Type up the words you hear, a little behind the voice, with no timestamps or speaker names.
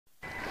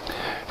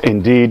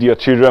Indeed, your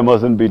children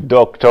mustn't be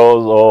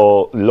doctors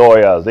or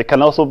lawyers. They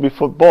can also be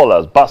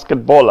footballers,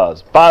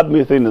 basketballers,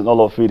 badminton and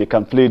all of it. They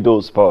can play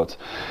those sports.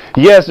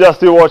 Yes, you are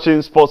still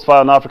watching Sports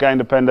File on Africa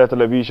Independent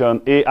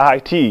Television,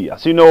 AIT.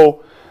 As you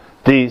know,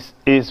 this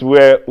is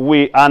where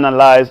we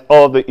analyze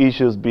all the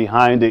issues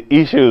behind the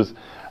issues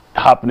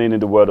happening in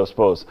the world of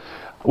sports.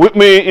 With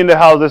me in the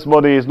house this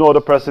morning is no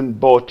other person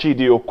but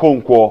Chidi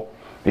Okonkwo.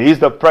 He is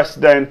the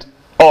president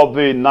of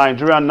the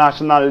Nigerian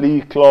National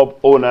League Club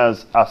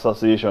Owners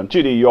Association.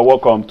 Chidi, you're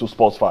welcome to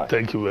Sports File.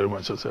 Thank you very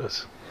much, sir.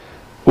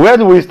 Where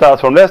do we start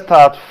from? Let's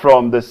start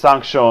from the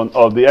sanction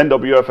of the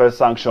NWFS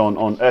sanction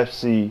on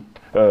FC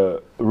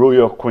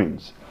Royal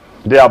Queens.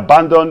 They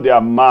abandoned their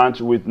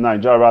match with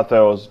Nigeria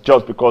Rattles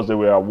just because they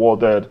were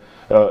awarded,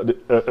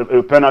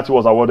 a penalty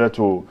was awarded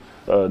to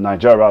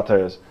Nigeria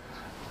Rattles.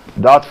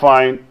 That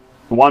fine,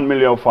 1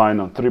 million fine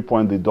and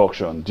 3-point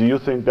deduction. Do you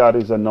think that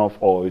is enough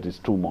or it is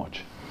too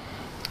much?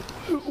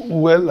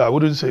 Well, I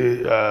wouldn't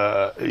say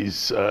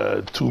it's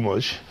too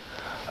much,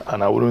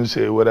 and I wouldn't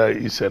say whether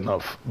it's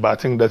enough. But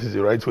I think that is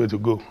the right way to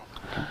go.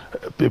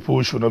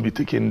 People should not be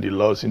taking the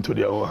laws into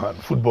their own hand.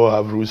 Football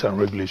have rules and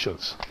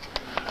regulations,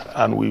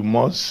 and we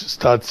must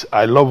start.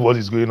 I love what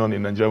is going on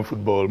in Nigerian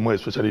football, more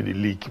especially the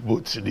league,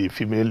 both the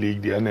female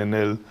league, the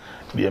NNL,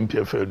 the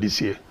MPFL this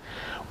year.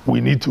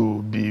 We need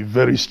to be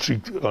very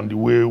strict on the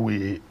way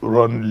we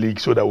run league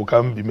so that we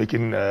can't be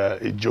making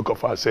a joke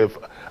of ourselves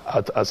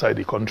outside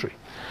the country.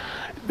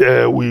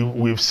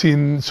 We've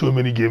seen so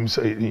many games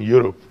in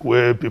Europe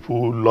where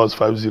people lost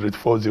 5-0,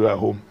 4-0 at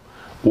home.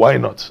 Why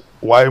not?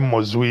 Why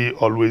must we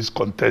always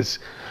contest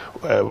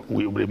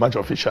with the match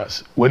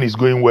officials? When it's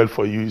going well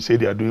for you, you say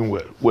they are doing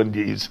well. When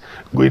it's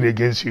going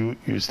against you,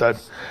 you start.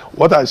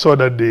 What I saw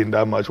that day in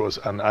that match was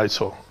an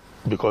eyesore,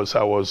 because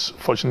I was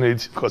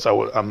fortunate because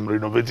I'm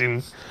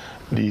renovating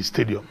the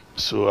stadium.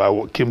 So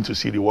I came to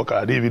see the worker.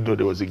 I didn't even know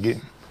there was a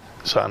game.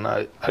 So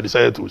I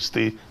decided to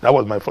stay. That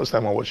was my first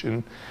time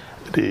watching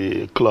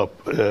the club,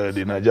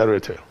 the Nigeria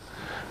Rattles.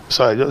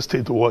 So I just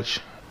stayed to watch,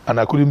 and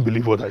I couldn't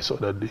believe what I saw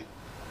that day.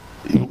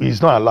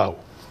 It's not allowed.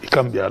 It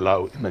can't be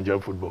allowed in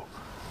Nigerian football.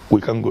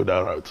 We can't go that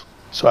route.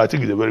 So I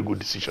think it's a very good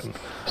decision.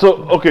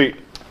 So, okay,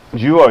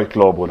 you are a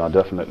club owner,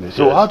 definitely.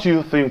 So Yes. how do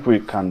you think we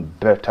can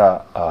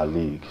better our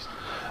leagues?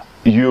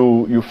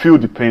 You feel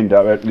the pain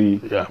directly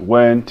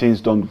when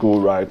things don't go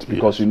right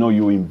because you know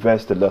you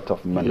invest a lot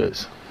of money.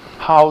 Yes.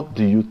 How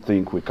do you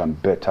think we can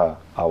better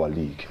our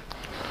league?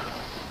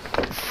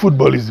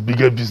 Football is the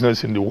biggest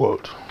business in the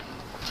world.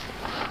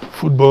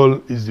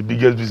 Football is the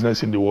biggest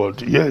business in the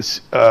world. Yes,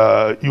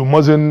 you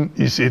mustn't,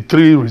 it's a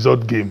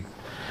 3-result game.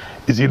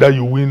 It's either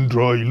you win,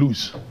 draw, or you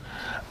lose.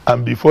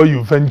 And before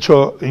you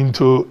venture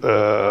into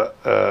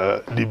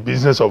the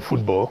business of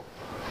football,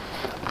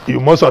 you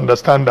must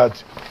understand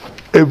that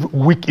every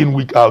week in,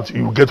 week out,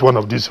 you get one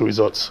of these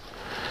results.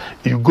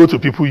 You go to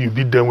people, you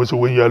beat them, so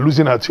when you are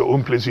losing at your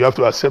own place, you have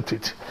to accept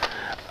it.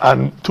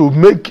 And to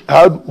make,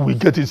 how we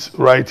get it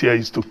right here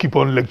is to keep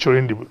on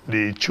lecturing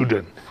the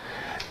children,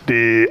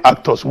 the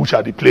actors, which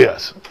are the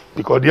players,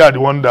 because they are the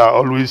ones that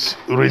always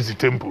raise the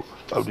tempo.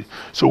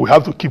 So we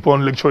have to keep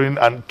on lecturing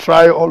and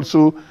try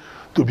also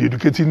to be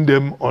educating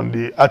them on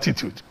the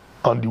attitude,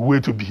 on the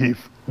way to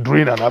behave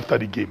during and after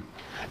the game.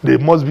 They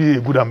must be a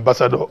good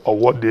ambassador of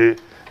what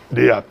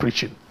they are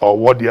preaching or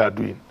what they are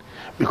doing.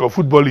 Because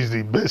football is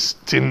the best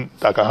thing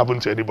that can happen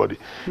to anybody.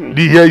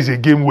 Here is a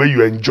game where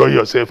you enjoy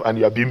yourself and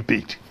you are being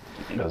paid.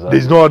 Exactly.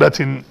 There's no other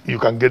thing you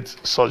can get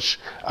such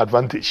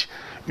advantage.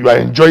 You are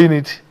enjoying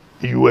it,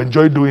 you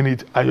enjoy doing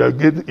it, and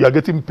you are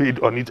getting paid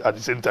on it at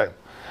the same time.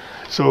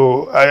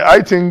 So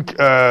I think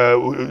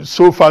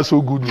so far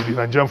so good with the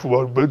Nigerian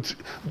football, but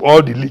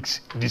all the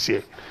leagues this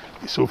year,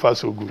 so far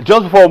so good.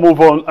 Just before we move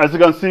on, as you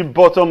can see,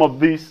 bottom of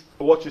this,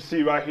 what you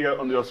see right here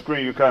on your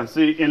screen, you can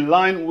see in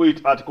line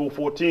with Article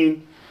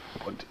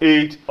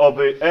 14.8 of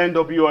the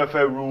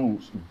NWFL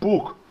rules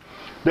book,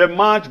 the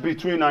match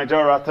between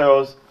Nigeria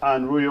Rattles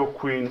and Royal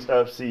Queens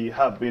FC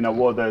have been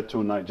awarded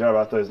to Nigeria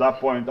Rattles. That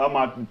point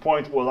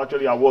was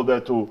actually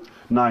awarded to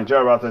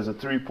Nigeria Rattles, a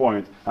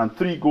 3-point and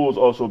 3 goals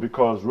also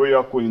because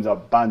Royal Queens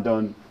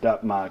abandoned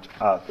that match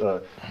at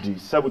the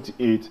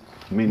 78th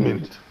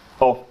minute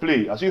of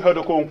play. As you heard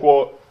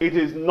Okonkwo, it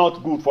is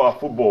not good for our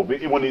football.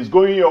 When it's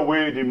going your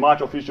way, the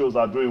match officials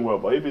are doing well,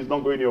 but if it's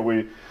not going your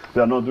way,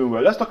 they are not doing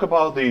well. Let's talk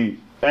about the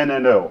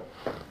NNL,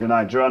 the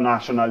Nigerian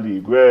National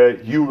League,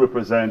 where you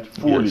represent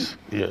fully.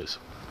 Yes.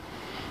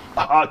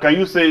 Can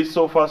you say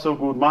so far so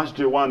good? Match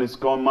day 1 is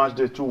gone, match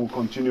day 2 will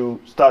continue,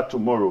 start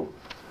tomorrow.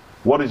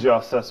 What is your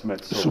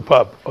assessment?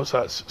 Superb,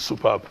 Osas,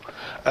 superb.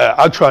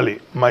 Actually,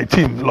 my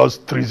team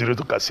lost 3-0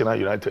 to Katsina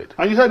United.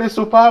 And you said it's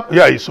superb?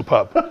 Yeah, it's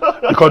superb.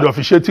 Because the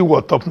officiating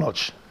was top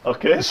notch.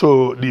 Okay.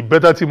 So the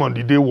better team on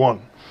the day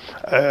won.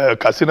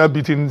 Katsina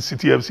beating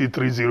City FC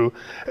 3-0.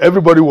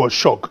 Everybody was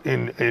shocked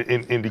in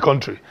the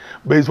country.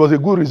 But it was a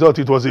good result.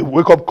 It was a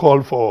wake-up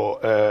call for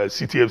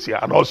City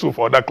FC and also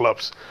for other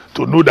clubs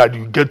to know that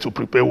you get to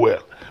prepare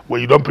well. When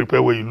you don't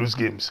prepare well, you lose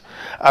games.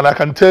 And I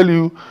can tell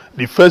you,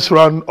 the first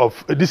round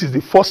of, this is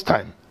the first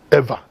time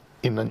ever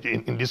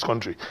in this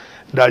country.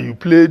 That you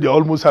play the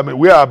almost, I mean,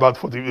 we are about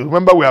 40,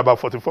 remember we are about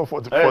 44,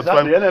 45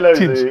 exactly. The NLL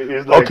teams.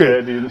 Is like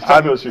the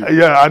championship.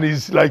 And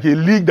it's like a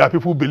league that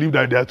people believe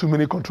that there are too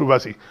many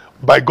controversy.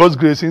 By God's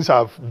grace, since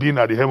I've been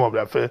at the helm of the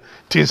affair,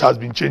 things has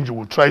been changed. We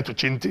will try to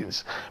change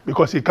things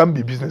because it can't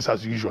be business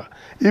as usual.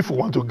 If we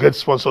want to get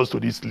sponsors to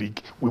this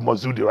league, we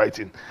must do the right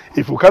thing.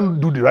 If we can't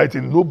do the right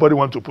thing, nobody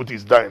wants to put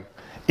his dime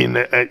in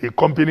a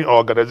company or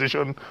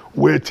organization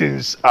where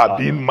things are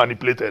being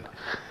manipulated.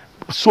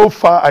 So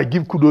far, I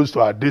give kudos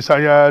to our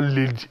Desanya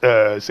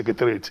League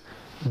Secretariat.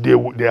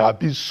 They have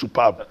been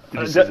superb.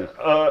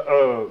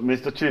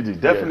 Mr.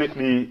 Chidi,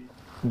 definitely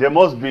there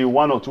must be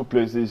one or two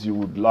places you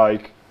would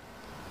like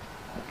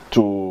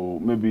to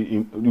maybe,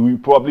 we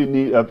probably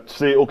need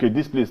say, okay,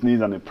 this place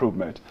needs an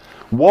improvement.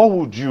 What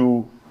would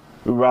you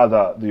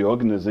rather the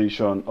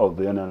organization of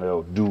the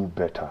NLL do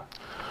better?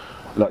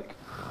 Like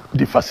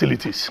the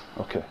facilities.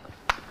 Okay.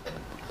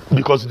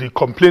 Because the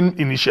complaint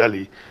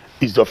initially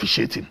is the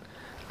officiating.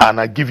 And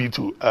I give it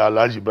to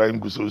Alhaji Ibrahim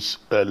Guso's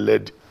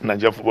led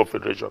Nigeria Football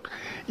Federation.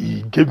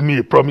 He gave me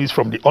a promise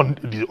from the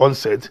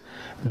onset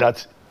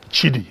that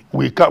Chidi,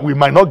 we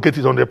might not get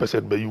it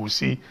 100%, but you will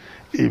see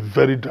a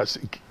very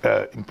drastic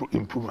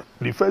improvement.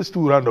 The first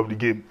 2 rounds of the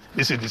game,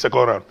 this is the second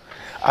round.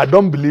 I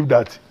don't believe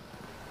that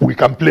we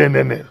can play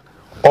NNL.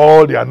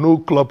 Or there are no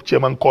club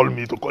chairman called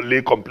me to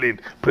lay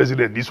complaint.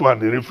 President, this one,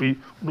 the referee,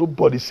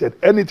 nobody said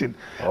anything.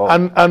 Oh.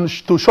 And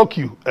to shock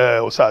you,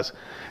 Osas,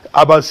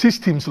 about 6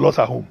 teams lost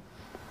at home.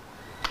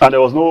 And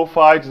there was no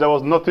fight, there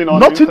was nothing on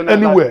nothing the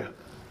internet. Anywhere.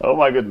 Oh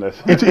my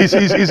goodness.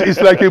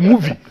 It's like a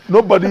movie.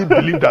 Nobody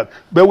believed that.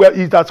 But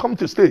it has come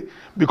to stay.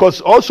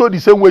 Because also the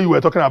same way you were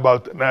talking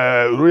about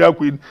Royal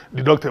Queen,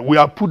 the doctor, we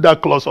have put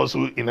that clause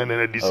also in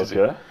this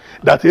season.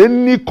 That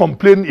any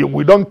complaint,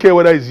 we don't care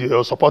whether it's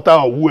your supporter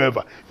or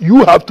whoever,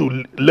 you have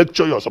to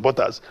lecture your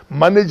supporters,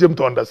 manage them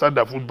to understand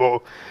that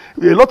football.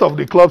 A lot of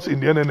the clubs in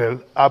the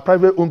NNL are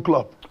private-owned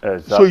clubs.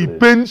 Exactly. So it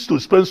pains to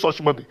spend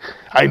such money.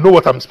 I know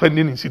what I'm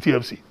spending in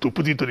CTFC to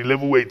put it to the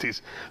level where it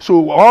is.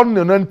 So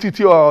an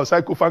entity or a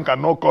psycho fan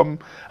cannot come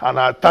and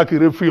attack a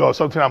referee or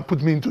something and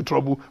put me into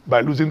trouble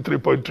by losing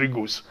 3.3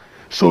 goals.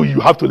 So you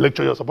have to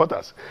lecture your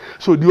supporters.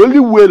 So the only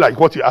way, like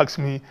what you asked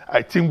me,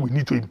 I think we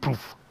need to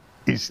improve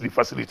is the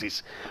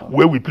facilities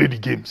where we play the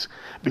games,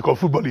 because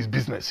football is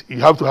business. You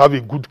have to have a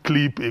good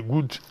clip, a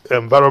good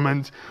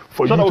environment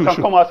for you to show. So that we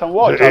can come out and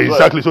watch.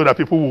 Exactly, so that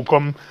people will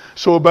come.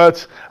 So,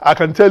 but I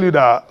can tell you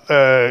that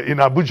in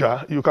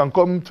Abuja, you can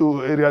come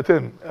to Area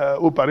 10,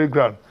 Opare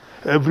Ground.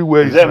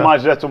 Everywhere is there a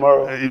match there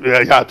tomorrow?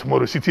 Yeah,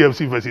 tomorrow.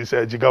 CTFC versus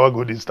Jigawa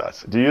Golden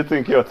Stars. Do you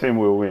think your team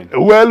will win?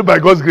 Well, by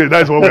God's grace,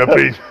 that's what we're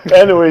praying.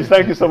 Anyways,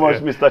 thank you so much,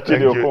 Mr.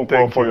 Chidi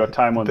Okonkwo, for your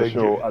time on the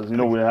show. As you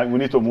know, we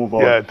need to move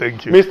on. Yeah,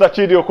 thank you. Mr.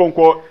 Chidi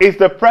Okonkwo is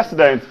the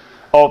president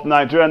of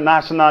Nigerian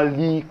National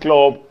League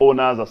Club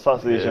Owners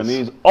Association. Yes.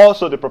 He is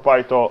also the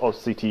proprietor of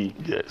City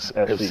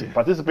FC.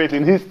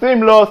 Participating, his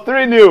team lost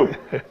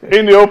 3-0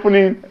 in the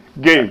opening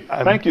game.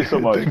 Thank you so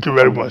much. Thank you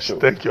very much.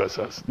 Thank you,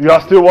 Asas. You are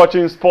still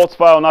watching Sports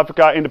File on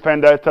Africa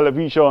Independent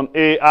Television,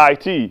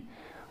 AIT.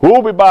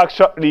 We'll be back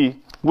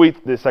shortly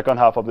with the second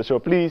half of the show.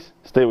 Please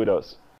stay with us.